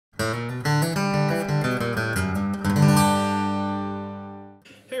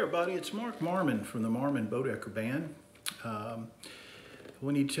everybody, it's Marmon from the Marmon Bodecker Band.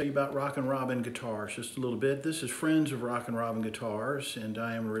 We need to tell you about Rockin' Robin guitars just a little bit. This is Friends of Rockin' Robin Guitars, and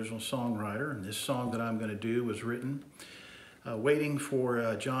I am an original songwriter. And this song that I'm going to do was written waiting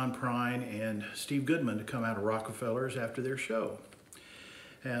for John Prine and Steve Goodman to come out of Rockefellers after their show.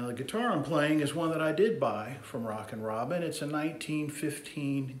 And the guitar I'm playing is one that I did buy from Rockin' Robin. It's a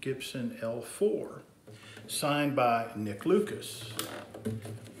 1915 Gibson L4, signed by Nick Lucas.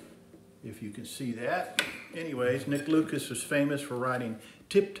 If you can see that. Anyways, Nick Lucas was famous for writing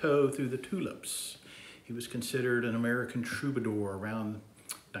Tiptoe Through the Tulips. He was considered an American troubadour around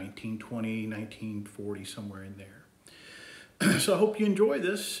 1920, 1940, somewhere in there. So I hope you enjoy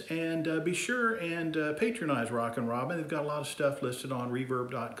this, and be sure and patronize Rockin' Robin. They've got a lot of stuff listed on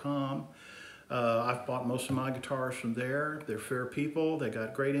reverb.com. I've bought most of my guitars from there. They're fair people, they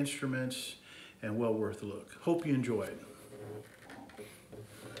got great instruments, and well worth a look. Hope you enjoy it.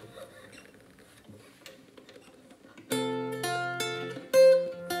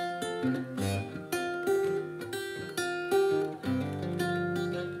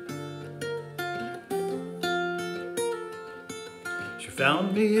 She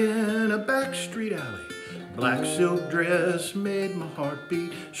found me in a backstreet alley. Black silk dress made my heart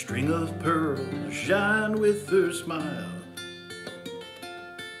beat. String of pearls shine with her smile.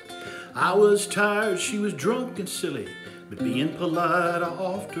 I was tired, she was drunk and silly, but being polite, I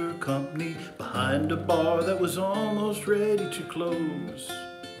offered her company behind a bar that was almost ready to close.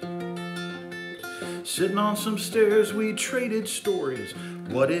 Sitting on some stairs, we traded stories.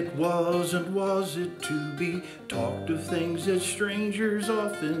 What it was and was it to be. Talked of things that strangers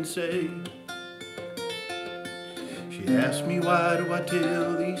often say. She asked me, why do I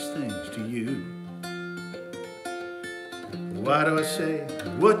tell these things to you? Why do I say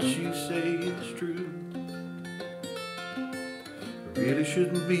what you say is true? I really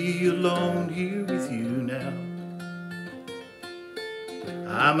shouldn't be alone here with you now.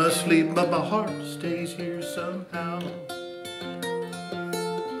 I must leave, but my heart stays here somehow.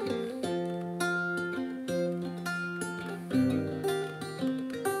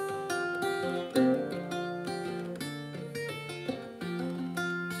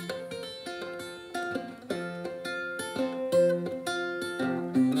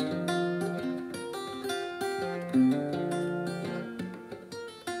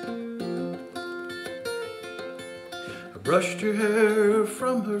 Brushed her hair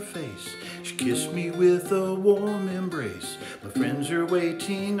from her face. She kissed me with a warm embrace. My friends are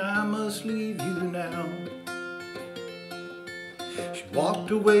waiting, I must leave you now. She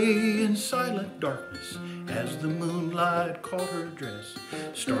walked away in silent darkness as the moonlight caught her dress.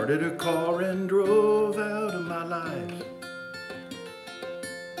 Started her car and drove out of my life.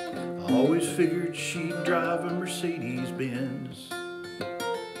 I always figured she'd drive a Mercedes-Benz.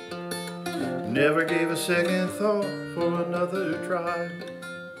 Never gave a second thought for another try.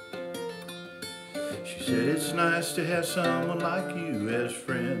 She said it's nice to have someone like you as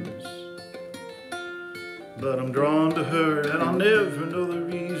friends, but I'm drawn to her and I'll never know the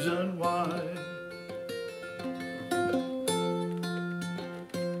reason why.